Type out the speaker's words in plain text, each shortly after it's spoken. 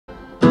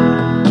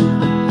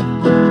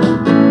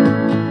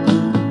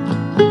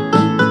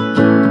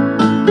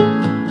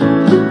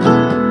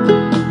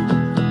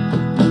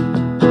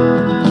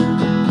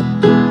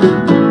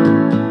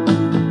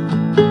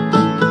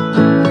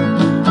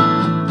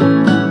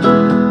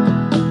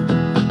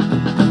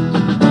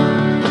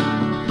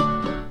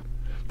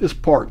This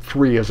part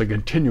 3 is a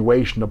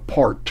continuation of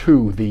part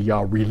 2, the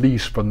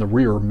release from the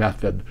rear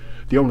method.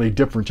 The only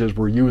difference is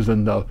we're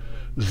using the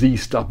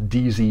Z-stuff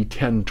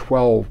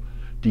DZ-1012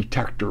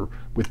 detector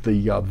with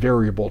the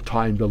variable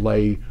time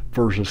delay,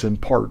 versus in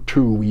part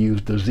 2 we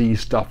used the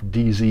Z-stuff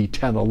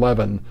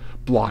DZ-1011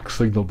 block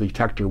signal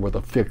detector with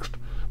a fixed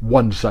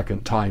 1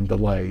 second time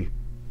delay.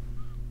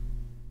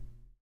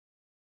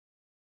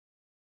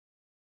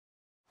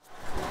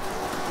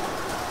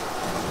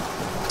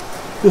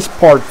 This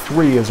part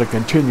 3 is a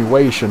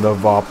continuation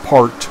of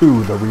part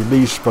 2, the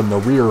release from the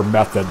rear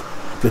method.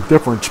 The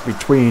difference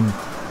between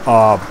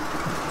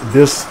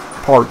this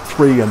part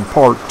 3 and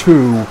part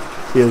 2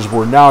 is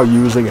we're now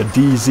using a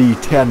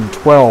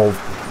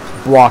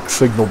DZ-1012 block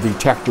signal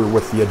detector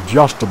with the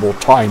adjustable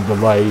time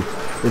delay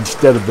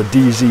instead of the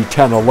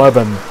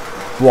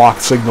DZ-1011 block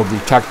signal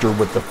detector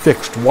with the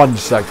fixed 1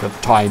 second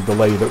time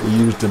delay that we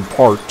used in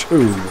part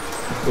 2.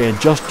 And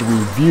just to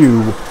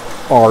review,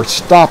 our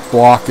stop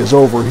block is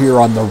over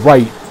here on the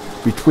right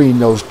between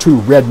those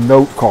two red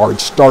note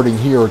cards, starting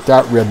here at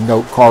that red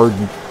note card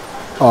and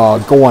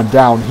going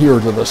down here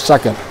to the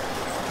second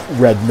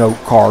red note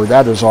card.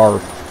 That is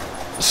our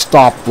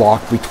stop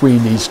block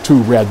between these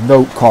two red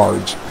note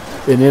cards.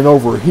 And then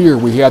over here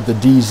we have the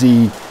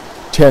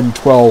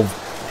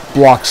DZ-1012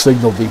 block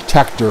signal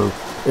detector,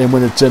 and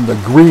when it's in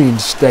the green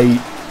state,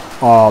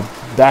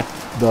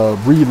 the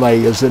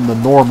relay is in the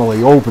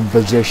normally open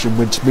position,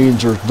 which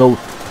means there's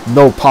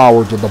no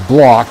power to the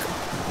block.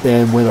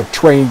 And when a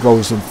train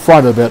goes in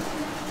front of it,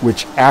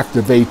 which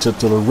activates it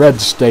to the red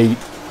state,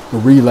 the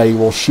relay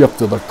will shift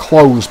to the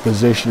closed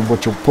position,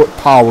 which will put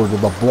power to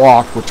the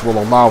block, which will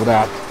allow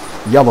that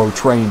yellow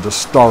train to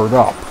start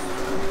up.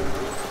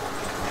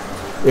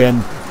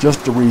 And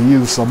just to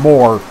review some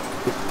more,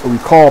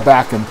 recall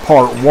back in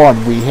part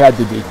 1 we had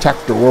the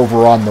detector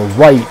over on the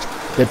right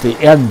at the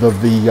end of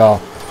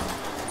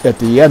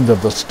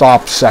the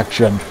stop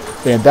section,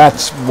 and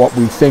that's what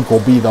we think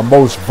will be the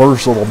most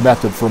versatile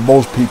method for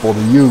most people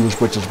to use,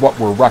 which is what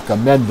we're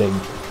recommending.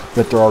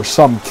 That there are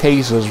some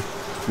cases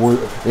where,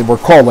 and we're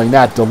calling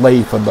that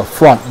delay from the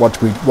front, what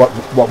we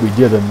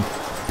did in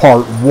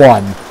part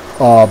 1.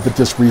 But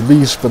this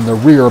release from the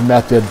rear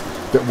method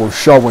that we're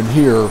showing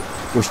here,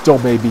 there still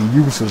may be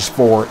uses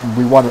for it, and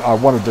I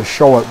wanted to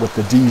show it with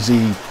the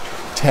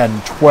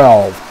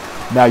DZ-1012.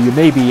 Now you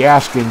may be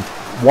asking,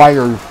 why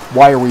are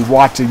we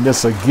watching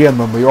this again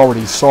when we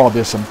already saw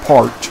this in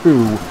part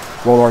 2?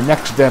 Well, our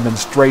next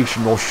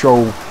demonstration will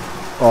show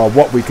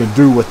what we can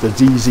do with the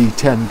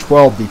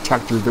DZ-1012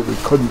 detector that we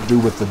couldn't do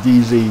with the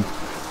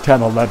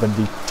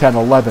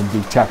DZ-1011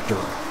 detector.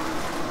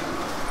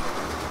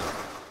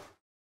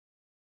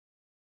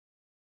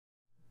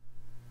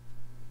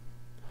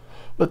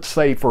 Let's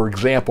say, for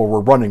example, we're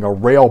running a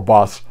rail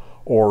bus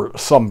or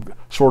some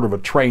sort of a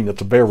train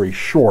that's very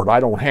short. I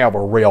don't have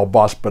a rail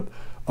bus, but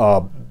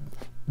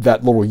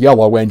that little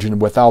yellow engine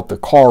without the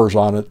cars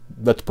on it,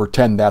 let's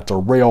pretend that's a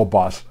rail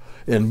bus.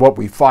 And what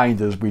we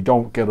find is we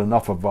don't get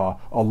enough of a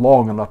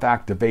long enough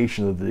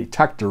activation of the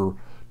detector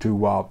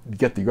to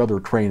get the other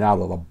train out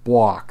of the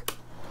block.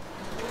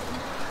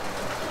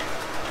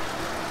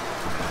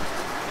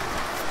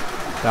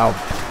 Now,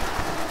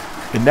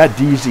 and that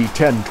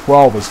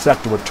DZ-1012 is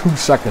set to a 2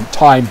 second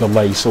time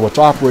delay, so it's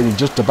operating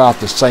just about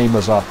the same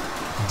as a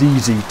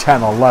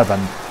DZ-1011.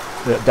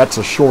 That's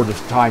the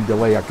shortest time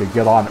delay I could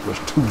get on it, was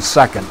 2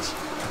 seconds.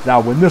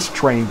 Now when this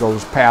train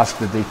goes past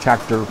the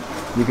detector,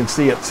 you can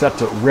see it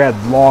sets it red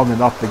long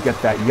enough to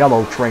get that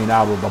yellow train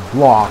out of the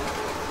block.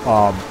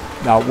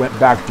 Now it went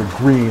back to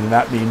green, and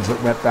that means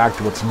it went back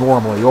to its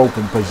normally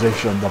open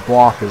position. The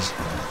block is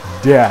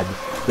dead.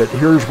 But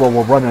here's where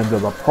we'll run into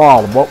the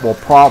problem. What we'll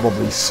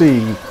probably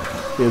see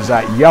is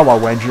that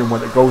yellow engine,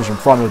 when it goes in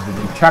front of the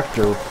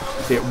detector,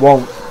 it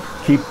won't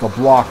keep the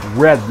block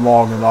red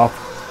long enough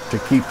to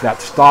keep that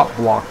stop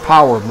block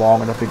powered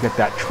long enough to get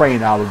that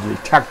train out of the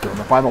detector. And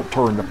if I don't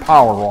turn the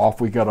power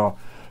off, we get a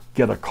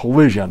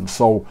collision.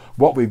 So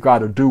what we've got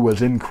to do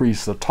is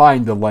increase the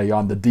time delay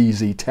on the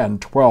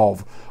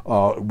DZ-1012,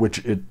 which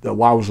it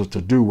allows us to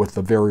do with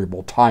the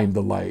variable time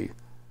delay.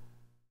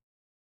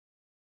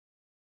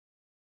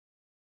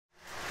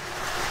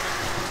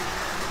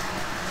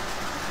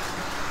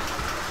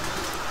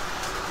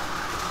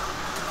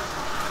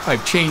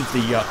 I've changed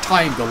the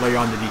time delay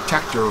on the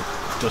detector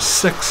to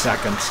 6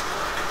 seconds,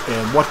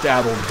 and what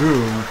that'll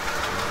do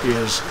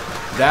is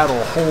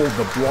that'll hold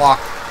the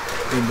block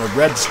in the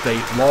red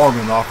state long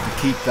enough to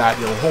keep that,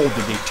 it'll hold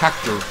the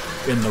detector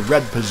in the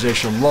red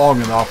position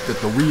long enough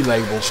that the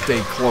relay will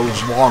stay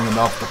closed long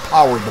enough to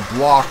power the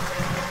block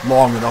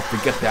long enough to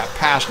get that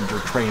passenger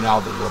train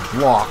out of the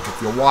block.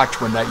 If you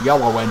watch when that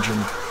yellow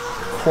engine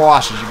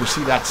crosses, you can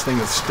see that thing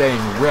is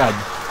staying red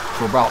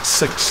for about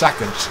 6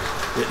 seconds.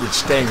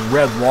 It's staying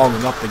red long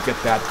enough to get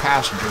that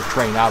passenger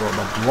train out of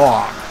the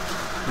block.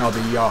 Now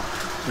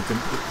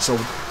so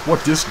what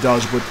this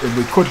does, and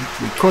we couldn't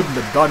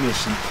have done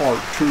this in part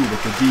 2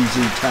 with the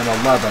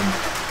DZ-1011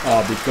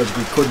 because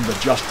we couldn't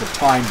adjust the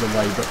time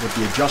delay, but with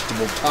the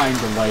adjustable time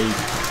delay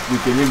we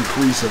can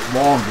increase it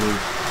longer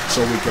so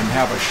we can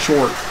have a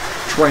short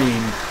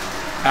train,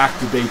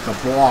 activate the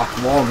block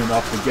long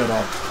enough to get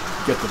a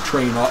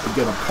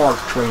park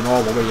train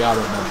all the way out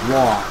of the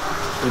block.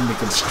 And the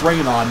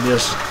constraint on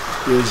this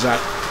is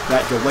that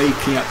that delay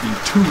can't be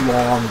too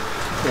long,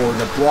 or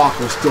the block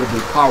will still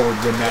be powered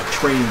when that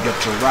train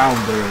gets around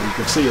there. You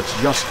can see it's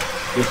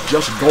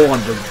just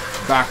going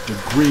back to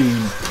green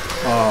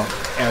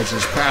as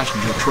this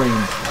passenger train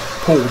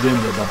pulled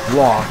into the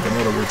block. In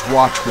other words,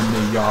 watch when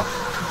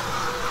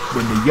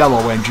the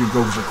yellow engine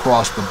goes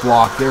across the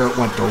block. There it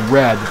went to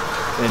red,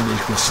 and you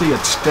can see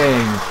it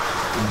staying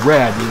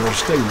red. It'll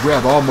stay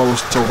red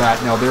almost till that.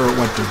 Now there it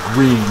went to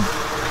green.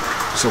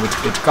 So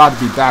it's got to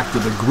be back to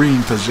the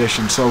green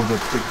position so that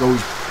it goes.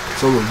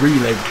 So the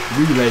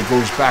relay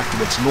goes back to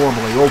its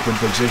normally open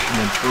position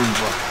and turns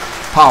the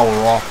power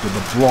off to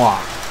the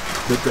block.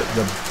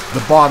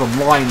 The bottom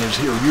line is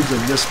here, using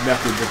this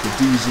method with the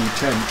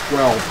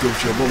DZ-1012 gives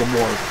you a little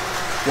more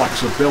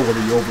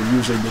flexibility over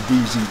using the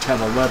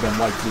DZ-1011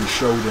 like we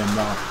showed in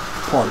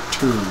part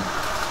 2.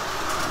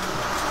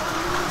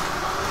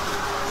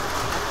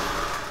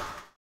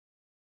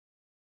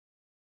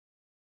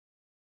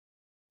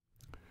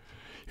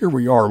 Here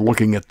we are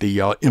looking at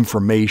the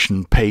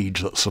information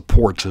page that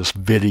supports this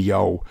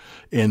video,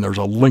 and there's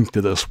a link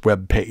to this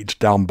web page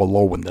down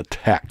below in the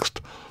text.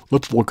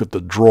 Let's look at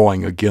the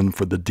drawing again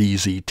for the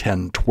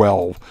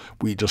DZ-1012.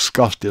 We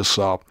discussed this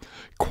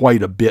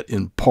quite a bit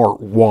in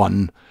part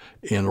 1,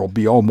 and it'll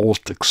be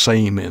almost the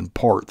same in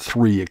part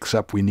 3,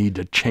 except we need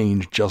to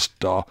change just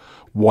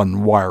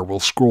one wire. We'll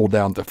scroll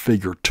down to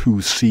figure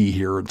 2C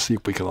here and see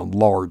if we can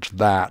enlarge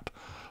that.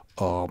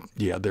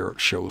 Yeah, there it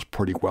shows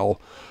pretty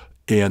well.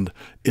 And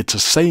it's the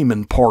same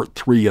in part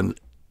 3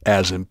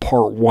 as in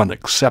part 1,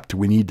 except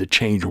we need to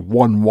change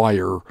one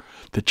wire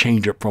to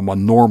change it from a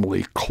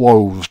normally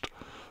closed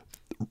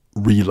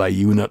relay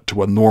unit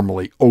to a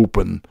normally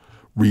open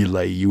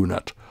relay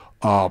unit.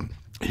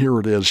 Here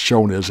it is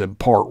shown as in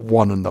part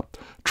 1, and the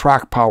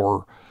track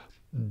power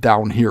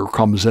down here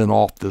comes in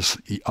off this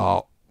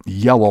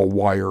yellow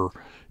wire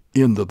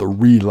into the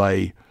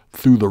relay,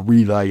 through the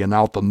relay and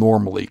out the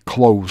normally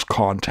closed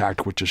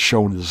contact, which is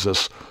shown as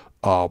this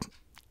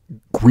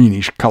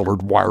greenish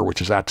colored wire,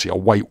 which is actually a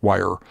white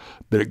wire,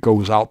 but it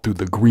goes out through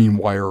the green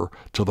wire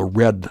to the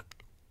red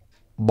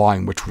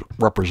line, which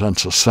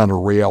represents the center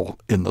rail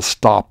in the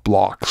stop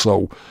block.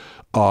 So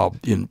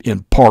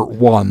in part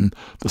 1,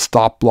 the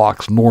stop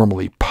block's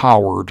normally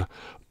powered,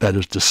 that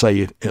is to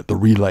say the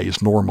relay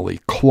is normally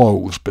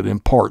closed, but in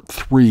part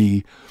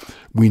 3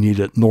 we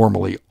need it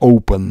normally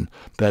open,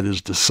 that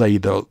is to say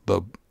the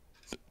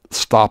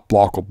stop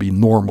block will be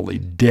normally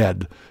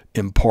dead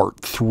in part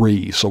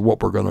 3. So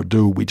what we're going to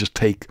do, we just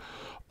take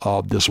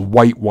this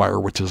white wire,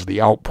 which is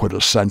the output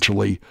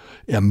essentially,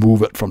 and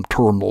move it from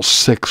terminal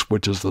 6,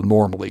 which is the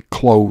normally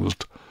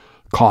closed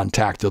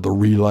contact of the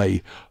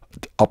relay,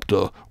 up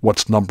to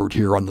what's numbered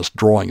here on this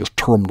drawing as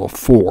terminal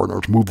 4. In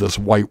order to move this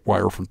white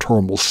wire from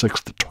terminal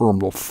 6 to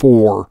terminal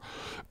 4,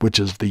 which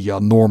is the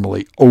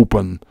normally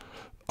open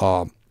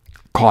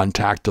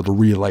contact of the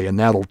relay, and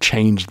that'll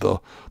change the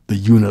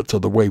units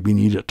of the way we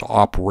need it to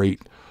operate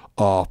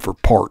for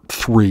part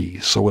 3.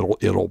 So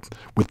it'll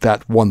with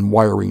that one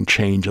wiring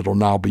change, it'll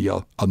now be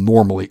a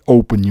normally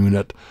open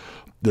unit.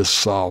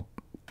 This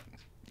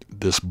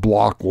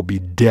block will be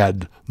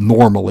dead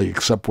normally,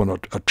 except when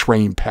a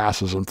train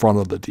passes in front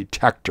of the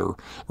detector.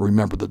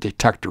 Remember, the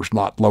detector's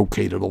not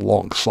located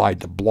alongside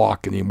the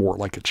block anymore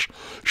like it's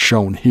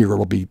shown here.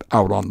 It'll be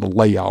out on the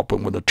layout,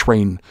 but when the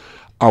train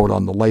out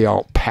on the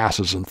layout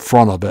passes in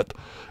front of it,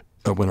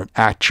 when it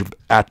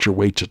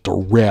actuates it to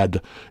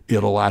red,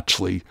 it'll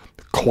actually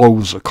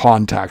close the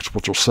contacts,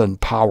 which will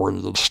send power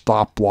into the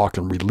stop block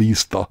and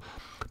release the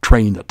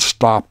train that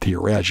stopped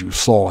here, as you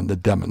saw in the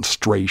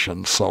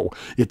demonstration. So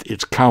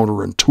it's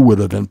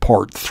counterintuitive in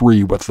part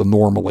 3 with the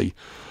normally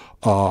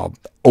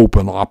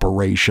open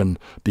operation,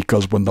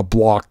 because when the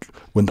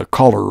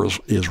color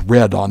is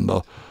red when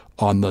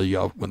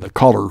the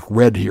color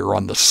red here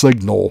on the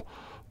signal,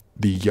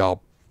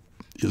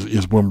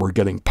 is when we're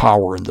getting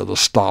power into the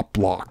stop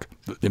block.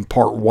 In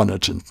part 1,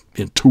 it's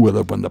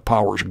intuitive. When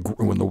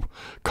the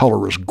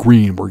color is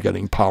green, we're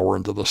getting power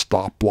into the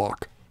stop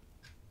block.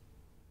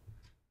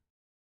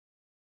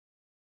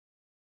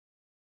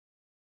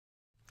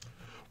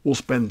 We'll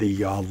spend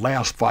the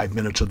last 5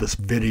 minutes of this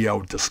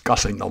video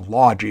discussing the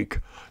logic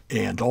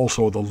and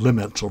also the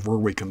limits of where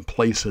we can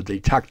place a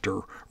detector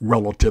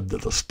relative to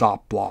the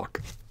stop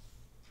block.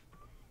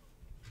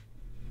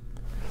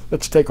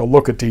 Let's take a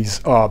look at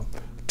these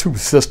two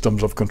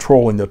systems of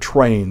controlling the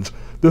trains.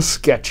 This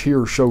sketch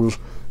here shows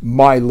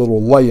my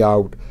little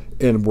layout,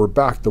 and we're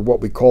back to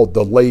what we call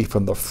delay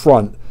from the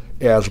front,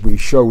 as we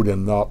showed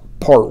in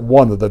part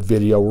 1 of the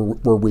video,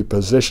 where we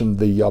positioned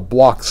the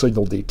block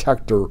signal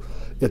detector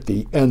at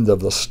the end of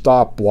the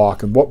stop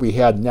block. And what we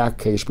had in that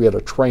case, we had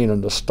a train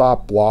in the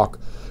stop block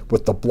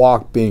with the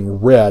block being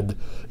red,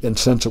 and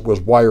since it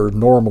was wired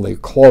normally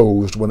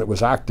closed, when it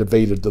was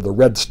activated to the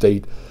red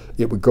state,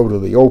 it would go to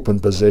the open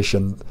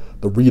position.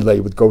 The relay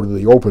would go to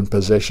the open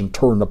position,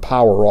 turn the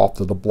power off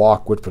to the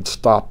block, which would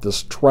stop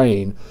this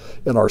train.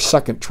 And our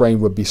second train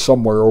would be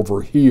somewhere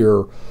over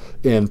here.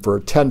 And for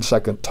a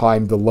 10-second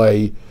time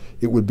delay,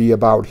 it would be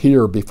about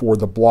here before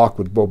the block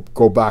would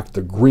go back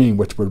to green,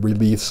 which would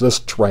release this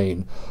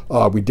train.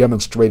 We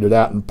demonstrated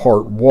that in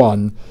part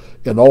 1.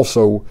 And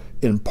also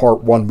in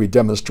part 1, we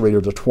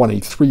demonstrated a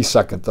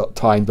 23-second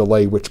time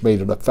delay, which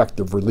made an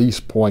effective release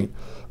point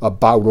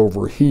about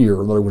over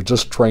here. In other words,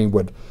 this train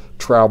would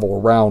travel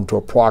around to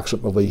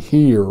approximately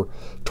here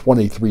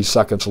 23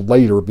 seconds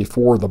later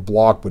before the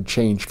block would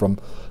change from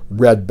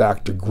red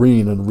back to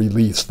green and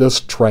release this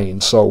train.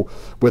 So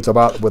with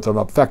an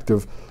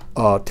effective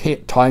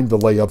time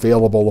delay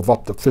available of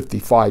up to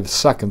 55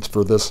 seconds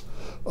for this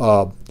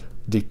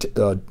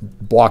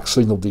block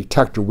signal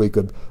detector, we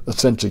could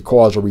essentially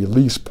cause a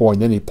release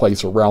point any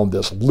place around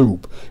this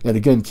loop. And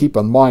again, keep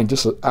in mind,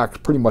 this acts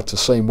pretty much the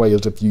same way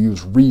as if you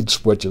use reed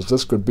switches.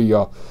 This could be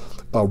a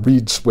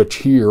reed switch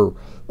here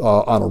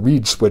on a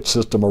reed switch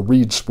system, a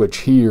reed switch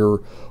here,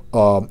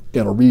 and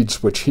a reed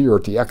switch here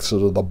at the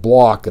exit of the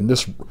block, and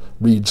this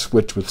reed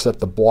switch would set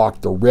the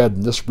block to red,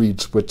 and this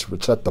reed switch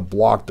would set the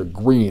block to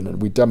green.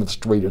 And we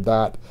demonstrated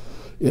that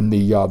in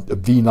the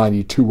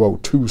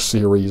V9202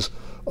 series,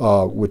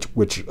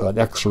 which an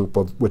excerpt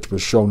of which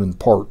was shown in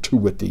part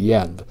 2 at the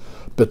end.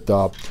 But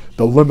the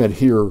limit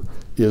here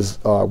is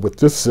with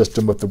this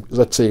system,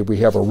 let's say we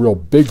have a real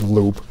big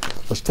loop.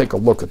 Let's take a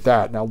look at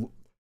that now.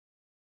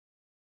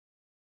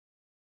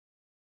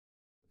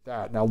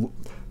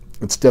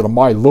 Instead of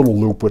my little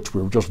loop, which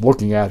we were just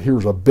looking at,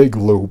 here's a big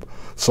loop.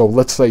 So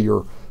let's say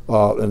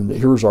and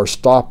here's our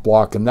stop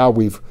block, and now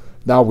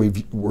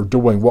we're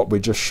doing what we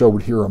just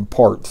showed here in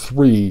part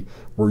 3.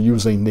 We're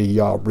using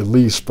the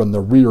release from the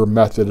rear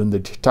method, and the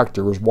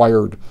detector is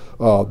wired,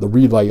 the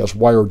relay is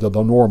wired to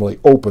the normally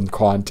open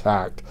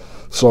contact.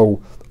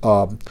 So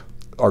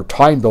our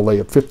time delay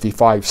of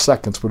 55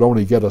 seconds would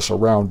only get us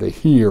around to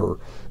here,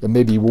 and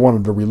maybe we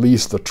wanted to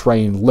release the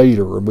train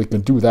later, and we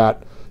can do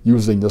that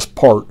using this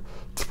part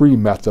 3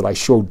 method. I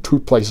showed 2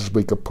 places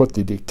we could put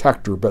the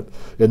detector, but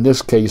in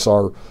this case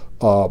our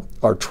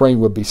train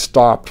would be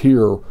stopped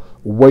here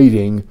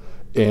waiting,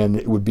 and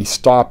it would be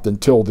stopped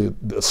until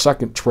the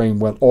second train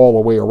went all the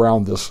way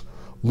around this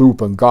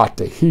loop and got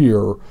to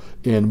here.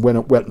 And when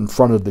it went in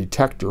front of the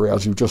detector,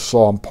 as you just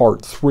saw in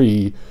part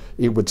 3,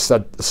 it would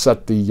set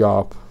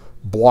the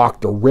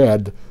block to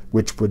red,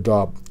 which would,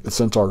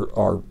 since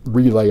our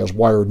relay is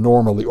wired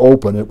normally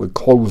open, it would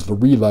close the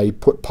relay,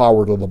 put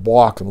power to the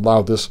block, and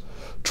allow this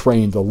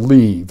train to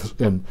leave.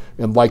 And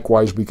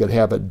likewise, we could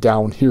have it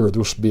down here.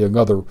 This would be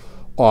another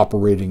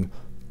operating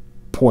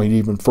point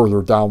even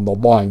further down the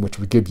line, which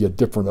would give you a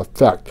different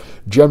effect.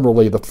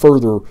 Generally, the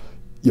further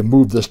you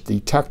move this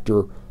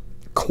detector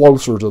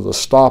closer to the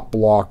stop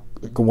block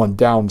going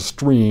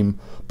downstream,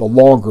 the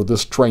longer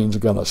this train's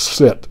going to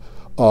sit.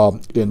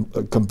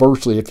 And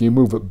conversely, if you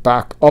move it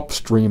back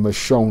upstream, as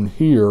shown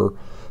here,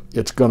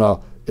 it's going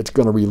to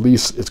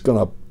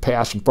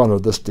pass in front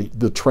of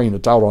the train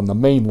that's out on the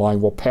main line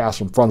will pass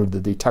in front of the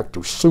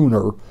detector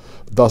sooner,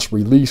 thus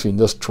releasing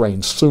this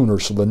train sooner.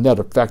 So the net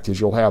effect is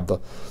you'll have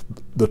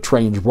the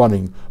trains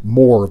running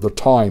more of the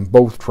time,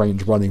 both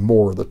trains running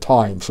more of the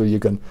time. So you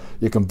can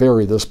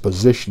vary this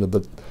position of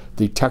the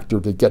detector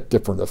to get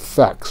different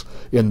effects.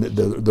 And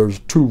there's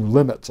 2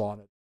 limits on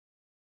it.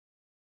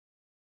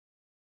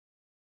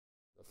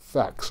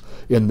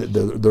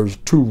 There's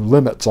 2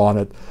 limits on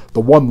it.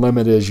 The one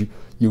limit is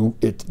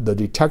the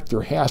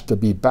detector has to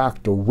be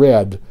back to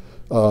red,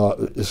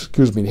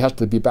 it has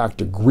to be back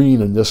to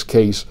green in this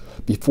case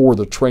before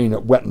the train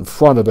that went in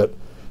front of it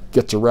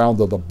gets around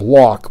to the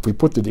block. If we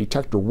put the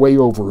detector way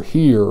over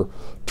here,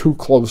 too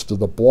close to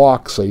the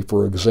block, say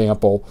for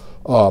example,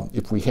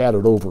 if we had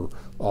it over,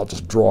 I'll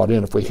just draw it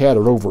in, if we had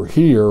it over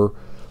here,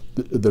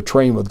 the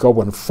train would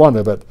go in front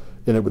of it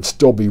and it would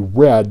still be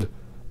red,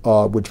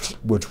 which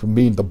would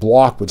mean the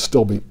block would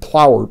still be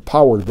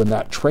powered when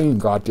that train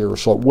got there,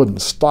 so it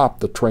wouldn't stop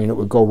the train, it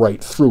would go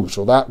right through.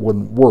 So that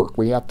wouldn't work.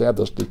 We have to have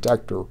this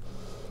detector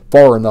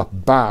far enough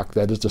back,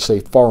 that is to say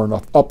far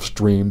enough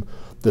upstream,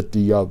 that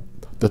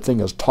the thing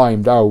is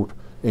timed out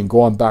and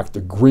gone back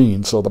to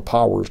green, so the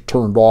power is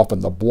turned off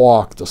in the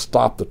block to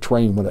stop the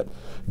train when it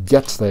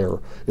gets there.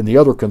 And the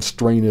other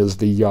constraint is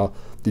the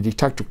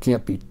detector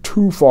can't be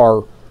too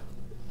far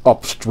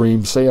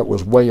upstream. Say it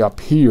was way up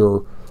here,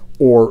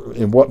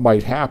 and what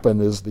might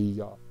happen is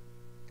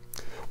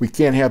we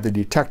can't have the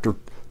detector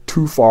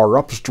too far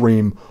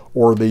upstream,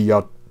 or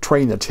the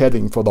train that's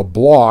heading for the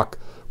block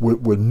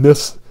would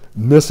miss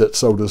it,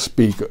 so to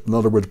speak. In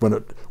other words,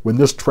 when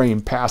this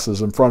train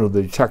passes in front of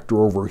the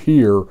detector over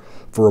here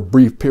for a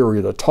brief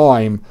period of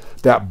time,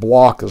 that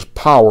block is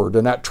powered,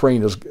 and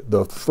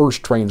the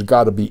first train's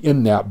got to be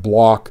in that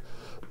block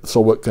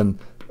so it can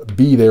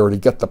be there to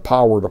get the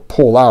power to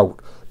pull out.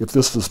 If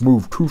this is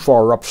moved too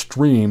far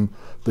upstream,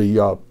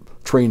 the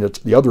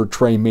the other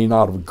train may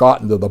not have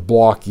gotten to the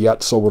block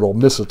yet, so it'll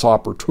miss its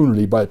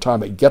opportunity. By the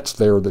time it gets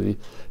there, the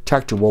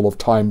detector will have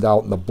timed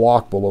out, and the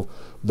block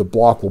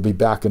will be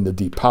back in the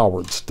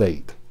depowered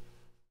state.